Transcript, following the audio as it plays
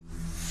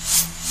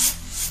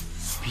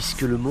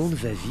Puisque le monde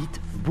va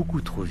vite, beaucoup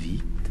trop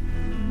vite,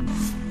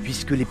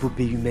 puisque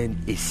l'épopée humaine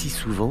est si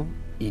souvent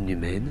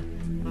inhumaine,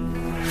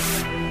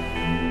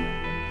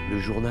 le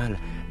journal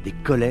des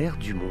colères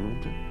du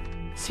monde,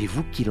 c'est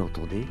vous qui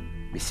l'entendez,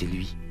 mais c'est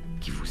lui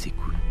qui vous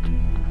écoute.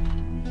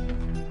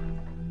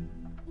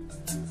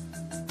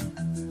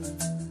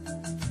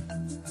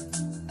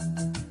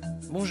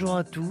 Bonjour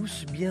à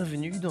tous,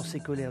 bienvenue dans ces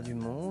colères du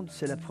monde.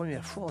 C'est la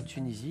première fois en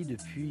Tunisie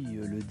depuis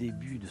le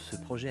début de ce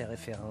projet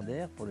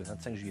référendaire pour le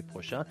 25 juillet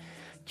prochain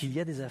qu'il y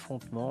a des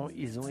affrontements.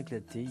 Ils ont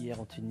éclaté hier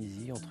en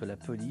Tunisie entre la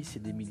police et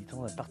des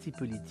militants d'un parti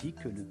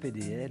politique, le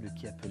PDL,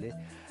 qui appelait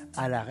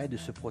à l'arrêt de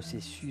ce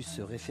processus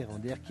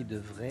référendaire qui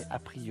devrait a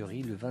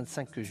priori le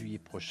 25 juillet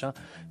prochain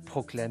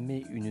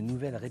proclamer une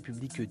nouvelle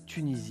république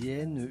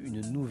tunisienne,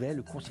 une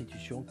nouvelle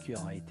constitution qui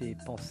aura été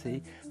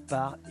pensée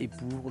par et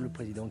pour le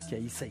président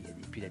Kais Saied.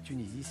 Et puis la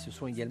Tunisie, ce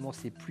sont également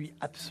ces pluies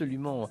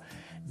absolument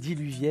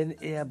diluviennes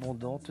et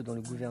abondantes dans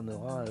le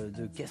gouvernorat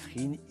de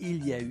Catherine.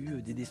 Il y a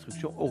eu des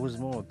destructions,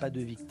 heureusement pas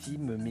de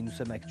victimes, mais nous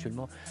sommes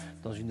actuellement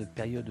dans une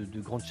période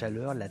de grande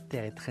chaleur. La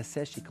terre est très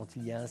sèche et quand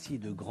il y a ainsi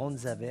de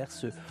grandes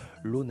averses,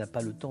 l'eau n'a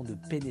pas le temps de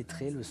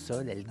pénétrer le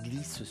sol, elle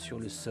glisse sur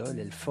le sol,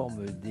 elle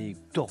forme des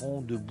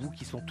torrents de boue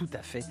qui sont tout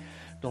à fait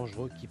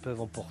dangereux, qui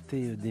peuvent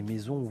emporter des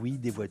maisons, oui,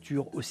 des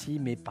voitures aussi,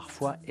 mais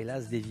parfois,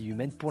 hélas, des vies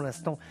humaines. Pour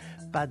l'instant,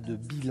 pas de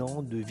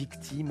bilan de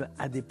victimes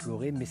à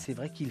déplorer, mais c'est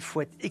vrai qu'il faut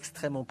être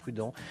extrêmement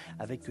prudent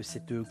avec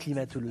cette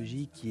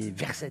climatologie qui est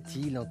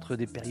versatile entre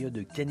des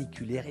périodes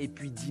caniculaires et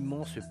puis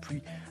d'immenses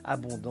pluies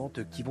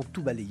abondantes qui vont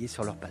tout balayer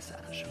sur leur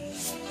passage.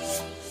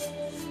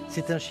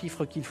 C'est un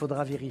chiffre qu'il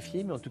faudra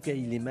vérifier, mais en tout cas,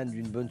 il émane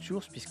d'une bonne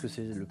source, puisque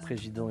c'est le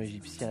président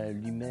égyptien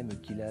lui-même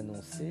qui l'a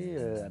annoncé,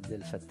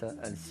 Abdel Fattah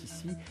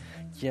al-Sisi,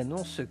 qui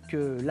annonce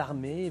que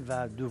l'armée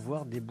va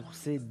devoir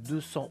débourser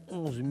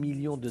 211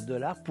 millions de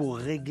dollars pour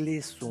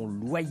régler son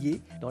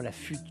loyer dans la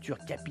future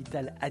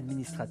capitale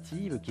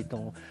administrative, qui est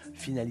en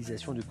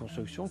finalisation de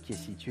construction, qui est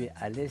située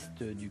à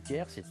l'est du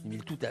Caire. C'est une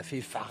ville tout à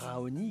fait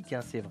pharaonique, hein.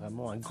 C'est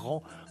vraiment un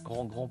grand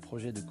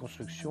projet de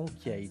construction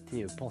qui a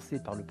été pensé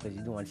par le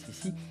président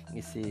al-Sisi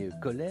et ses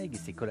collègues et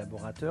ses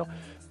collaborateurs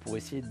pour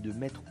essayer de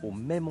mettre au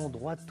même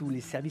endroit tous les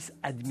services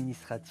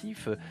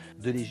administratifs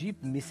de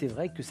l'Égypte. Mais c'est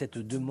vrai que cette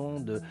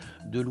demande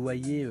de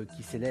loyer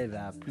qui s'élève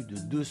à plus de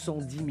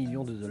 210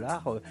 millions de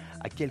dollars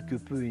a quelque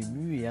peu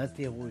ému et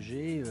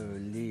interrogé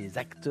les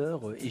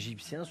acteurs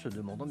égyptiens, se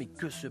demandant mais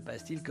que se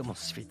passe-t-il, comment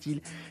se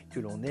fait-il que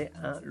l'on ait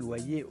un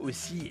loyer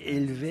aussi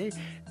élevé.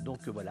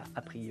 Donc voilà,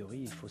 a priori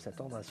il faut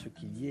s'attendre à ce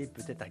qu'il y ait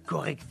peut-être un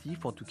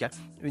correctif, en tout cas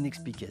une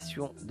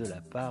explication de la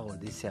part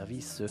des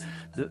services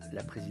de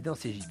la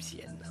présidence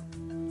égyptienne.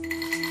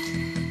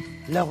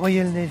 La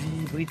Royal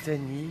Navy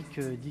britannique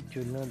dit que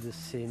l'un de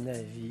ses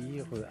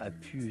navires a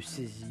pu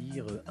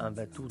saisir un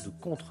bateau de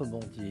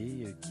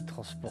contrebandiers qui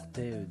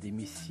transportait des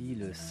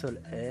missiles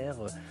sol-air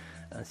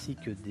ainsi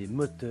que des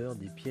moteurs,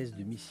 des pièces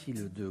de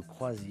missiles de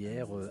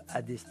croisière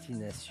à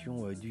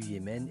destination du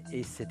Yémen.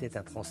 Et c'était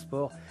un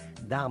transport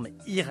d'armes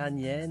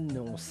iraniennes.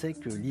 On sait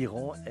que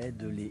l'Iran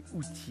aide les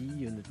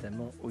Houthis,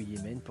 notamment au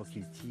Yémen, pour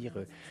qu'ils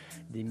tirent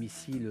des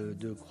missiles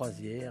de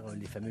croisière,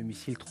 les fameux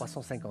missiles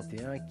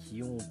 351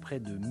 qui ont près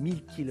de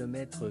 1000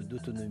 km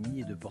d'autonomie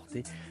et de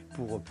portée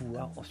pour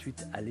pouvoir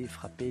ensuite aller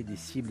frapper des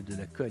cibles de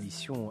la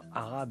coalition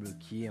arabe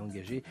qui est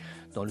engagée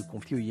dans le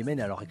conflit au Yémen.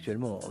 Alors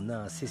actuellement, on a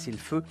un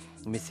cessez-le-feu,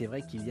 mais c'est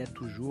vrai qu'il y a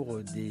toujours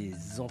des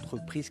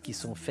entreprises qui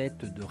sont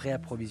faites de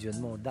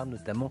réapprovisionnement d'armes,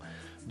 notamment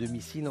de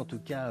missiles. En tout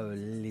cas,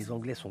 les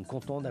Anglais sont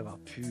contents d'avoir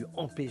pu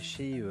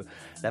empêcher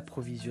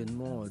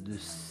l'approvisionnement de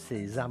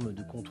ces armes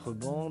de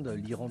contrebande.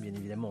 L'Iran, bien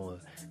évidemment,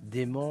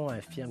 dément,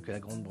 affirme que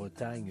la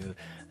Grande-Bretagne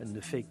ne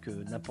fait que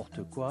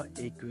n'importe quoi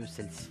et que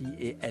celle-ci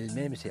est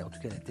elle-même, c'est en tout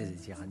cas la thèse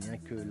des Iraniens,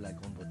 que la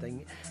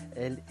Grande-Bretagne,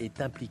 elle,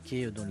 est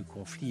impliquée dans le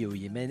conflit au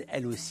Yémen,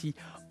 elle aussi,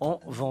 en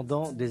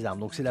vendant des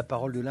armes. Donc c'est la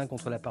parole de l'un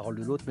contre la parole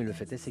de l'autre, mais le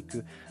fait est, c'est que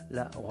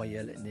la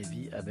Royal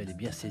Navy a bel et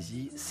bien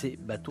saisi ces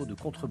bateaux de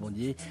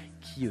contrebandiers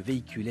qui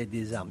véhiculaient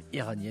des armes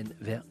iraniennes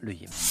vers le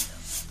Yémen.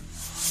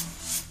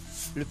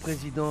 Le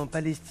président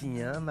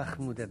palestinien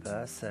Mahmoud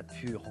Abbas a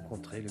pu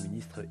rencontrer le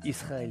ministre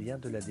israélien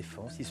de la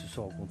Défense. Ils se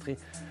sont rencontrés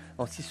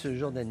en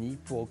Cisjordanie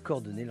pour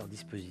coordonner leur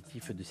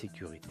dispositif de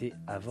sécurité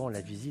avant la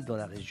visite dans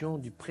la région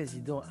du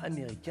président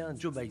américain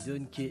Joe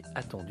Biden qui est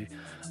attendu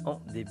en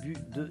début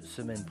de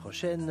semaine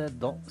prochaine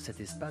dans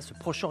cet espace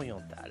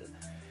proche-oriental.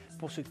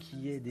 Pour ce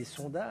qui est des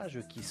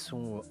sondages qui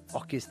sont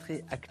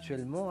orchestrés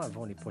actuellement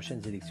avant les prochaines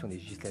élections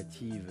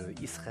législatives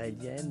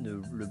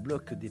israéliennes, le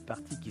bloc des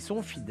partis qui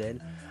sont fidèles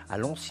à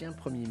l'ancien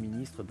Premier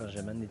ministre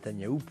Benjamin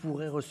Netanyahou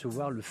pourrait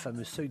recevoir le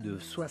fameux seuil de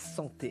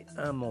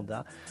 61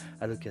 mandats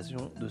à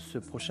l'occasion de ce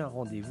prochain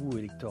rendez-vous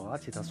électoral.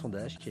 C'est un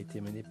sondage qui a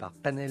été mené par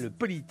Panel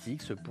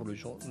Politics pour le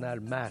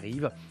journal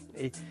Maariv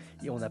et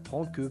on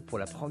apprend que pour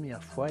la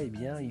première fois,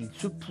 il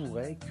se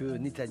pourrait que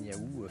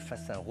Netanyahou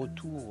fasse un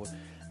retour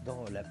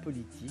dans la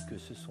politique.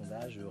 Ce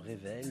sondage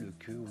révèle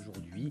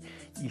qu'aujourd'hui,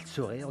 il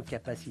serait en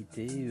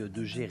capacité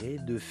de gérer,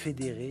 de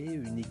fédérer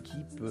une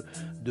équipe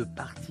de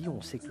partis.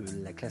 On sait que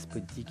la classe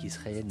politique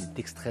israélienne est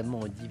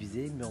extrêmement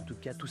divisée, mais en tout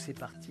cas, tous ces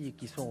partis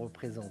qui sont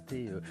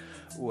représentés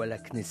à la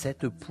Knesset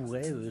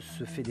pourraient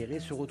se fédérer,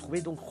 se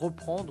retrouver, donc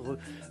reprendre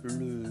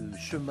le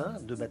chemin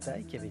de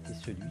bataille qui avait été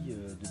celui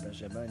de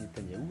Benjamin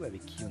Netanyahou,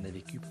 avec qui on a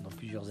vécu pendant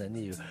plusieurs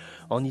années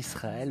en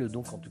Israël.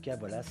 Donc en tout cas,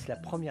 voilà, c'est la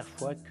première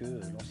fois que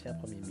l'ancien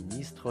Premier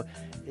ministre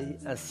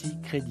est ainsi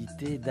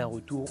crédité d'un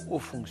retour aux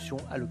fonctions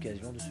à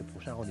l'occasion de ce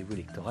prochain rendez-vous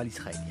électoral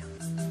israélien.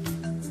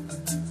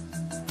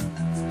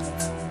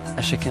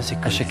 À chacun ses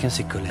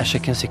colères. À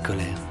chacun ses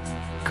colères.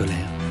 Colère,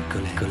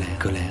 colère, colère,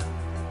 colère,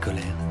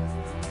 colère.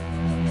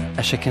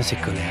 À chacun ses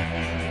colères.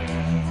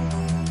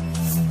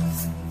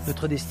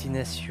 Notre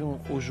destination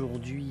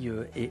aujourd'hui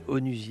est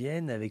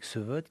onusienne avec ce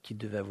vote qui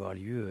devait avoir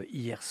lieu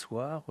hier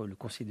soir. Le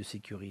Conseil de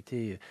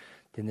sécurité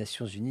des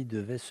Nations Unies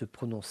devait se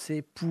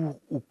prononcer pour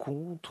ou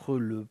contre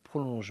le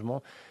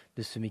prolongement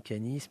de ce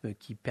mécanisme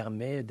qui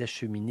permet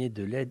d'acheminer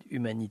de l'aide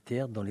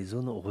humanitaire dans les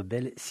zones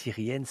rebelles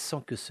syriennes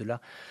sans que cela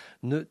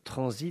ne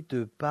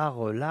transite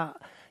par la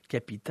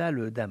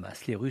capitale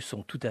Damas. Les Russes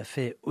sont tout à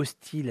fait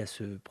hostiles à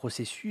ce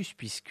processus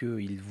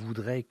puisqu'ils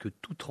voudraient que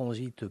tout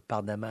transite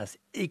par Damas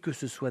et que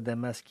ce soit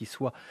Damas qui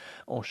soit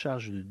en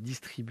charge de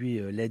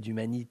distribuer l'aide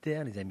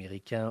humanitaire. Les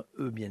Américains,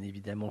 eux, bien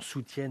évidemment,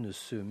 soutiennent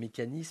ce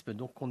mécanisme.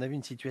 Donc on avait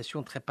une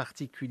situation très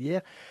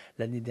particulière.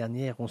 L'année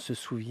dernière, on se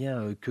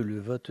souvient que le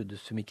vote de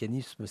ce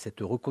mécanisme,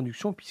 cette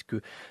reconduction, puisque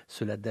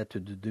cela date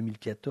de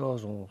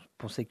 2014, on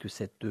pensait que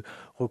cette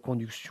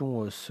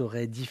reconduction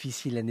serait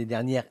difficile l'année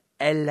dernière.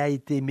 Elle l'a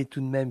été, mais tout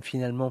de même,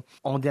 finalement,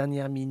 en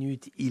dernière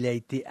minute, il a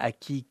été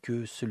acquis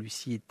que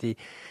celui-ci était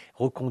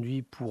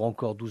reconduit pour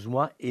encore 12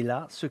 mois. Et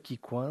là, ce qui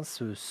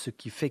coince, ce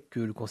qui fait que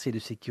le Conseil de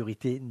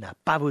sécurité n'a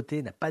pas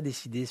voté, n'a pas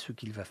décidé ce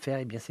qu'il va faire,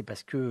 eh bien, c'est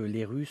parce que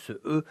les Russes,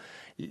 eux,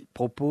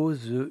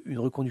 proposent une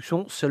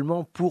reconduction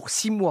seulement pour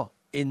 6 mois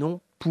et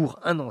non pour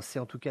 1 an. C'est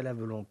en tout cas la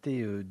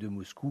volonté de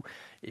Moscou.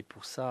 Et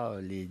pour ça,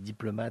 les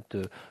diplomates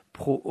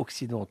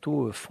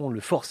pro-occidentaux font le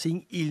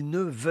forcing. Ils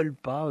ne veulent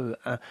pas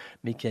un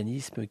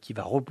mécanisme qui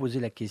va reposer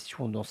la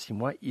question dans 6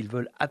 mois. Ils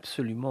veulent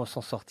absolument s'en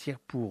sortir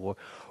pour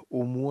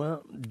au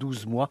moins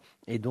 12 mois.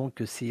 Et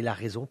donc, c'est la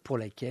raison pour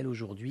laquelle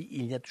aujourd'hui,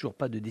 il n'y a toujours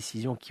pas de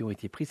décisions qui ont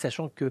été prises,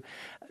 sachant que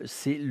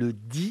c'est le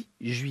 10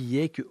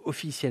 juillet que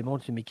officiellement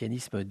ce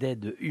mécanisme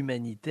d'aide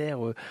humanitaire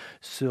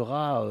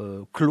sera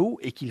clos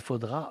et qu'il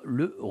faudra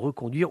le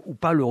reconduire ou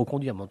pas le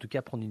reconduire, mais en tout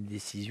cas prendre une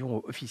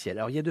décision officielle.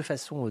 Alors, il y a 2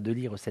 façons de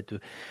lire cette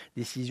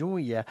décision.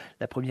 Il y a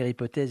la première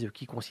hypothèse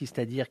qui consiste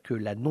à dire que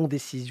la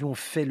non-décision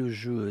fait le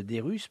jeu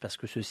des Russes, parce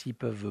que ceux-ci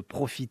peuvent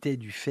profiter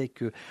du fait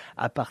que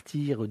à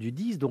partir du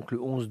 10, donc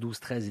le 11, 12,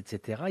 13,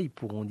 etc., ils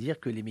pourront dire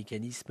que les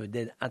mécanismes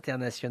d'aide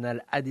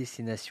internationale à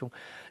destination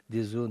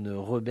des zones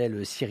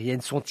rebelles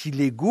syriennes sont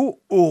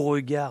illégaux au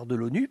regard de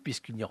l'ONU,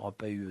 puisqu'il n'y aura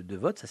pas eu de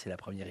vote. Ça, c'est la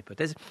première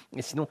hypothèse.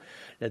 Et sinon,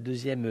 la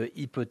deuxième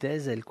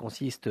hypothèse, elle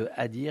consiste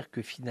à dire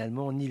que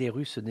finalement, ni les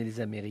Russes ni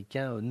les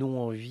Américains n'ont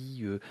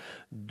envie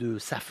de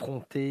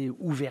s'affronter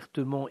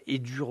ouvertement et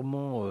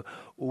durement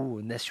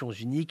aux Nations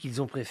Unies,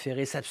 qu'ils ont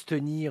préféré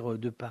s'abstenir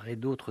de part et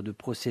d'autre de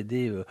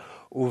procéder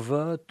au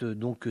vote,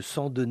 donc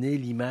sans donner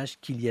l'image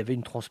qu'il y avait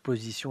une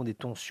transposition des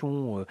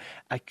tensions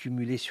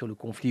accumulées sur le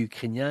conflit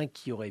ukrainien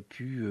qui aurait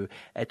pu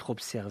être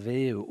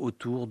observée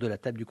autour de la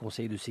table du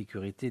Conseil de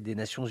sécurité des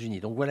Nations Unies.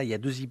 Donc voilà, il y a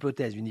 2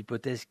 hypothèses. Une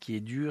hypothèse qui est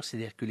dure,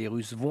 c'est-à-dire que les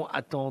Russes vont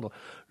attendre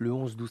le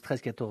 11, 12,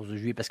 13, 14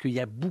 juillet, parce qu'il y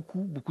a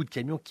beaucoup de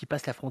camions qui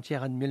passent la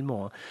frontière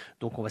annuellement.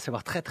 Donc on va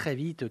savoir très très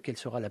vite quelle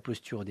sera la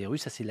posture des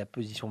Russes. Ça, c'est la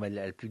position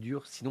la plus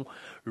dure. Sinon,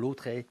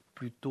 l'autre est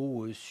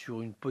plutôt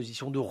sur une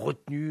position de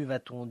retenue,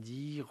 va-t-on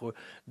dire,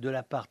 de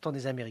la part tant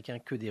des Américains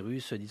que des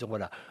Russes, disant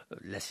voilà,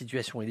 la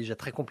situation est déjà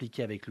très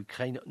compliquée avec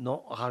l'Ukraine,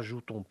 n'en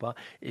rajoutons pas.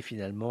 Et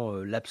finalement,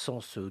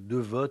 l'absence de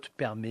vote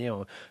permet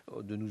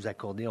de nous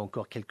accorder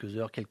encore quelques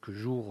heures, quelques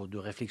jours de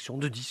réflexion,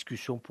 de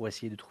discussion pour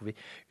essayer de trouver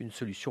une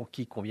solution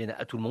qui convienne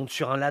à tout le monde,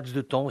 sur un laps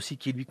de temps aussi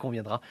qui lui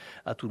conviendra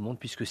à tout le monde,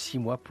 puisque 6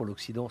 mois pour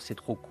l'Occident, c'est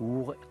trop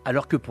court,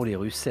 alors que pour les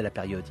Russes, c'est la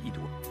période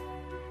idoine.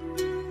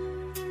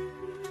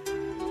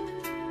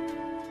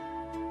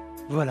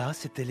 Voilà,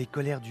 c'était les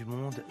colères du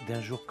monde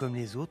d'un jour comme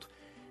les autres,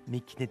 mais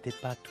qui n'étaient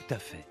pas tout à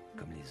fait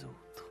comme les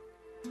autres.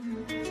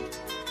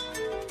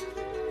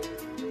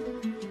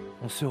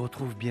 On se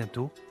retrouve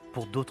bientôt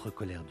pour d'autres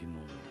colères du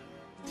monde.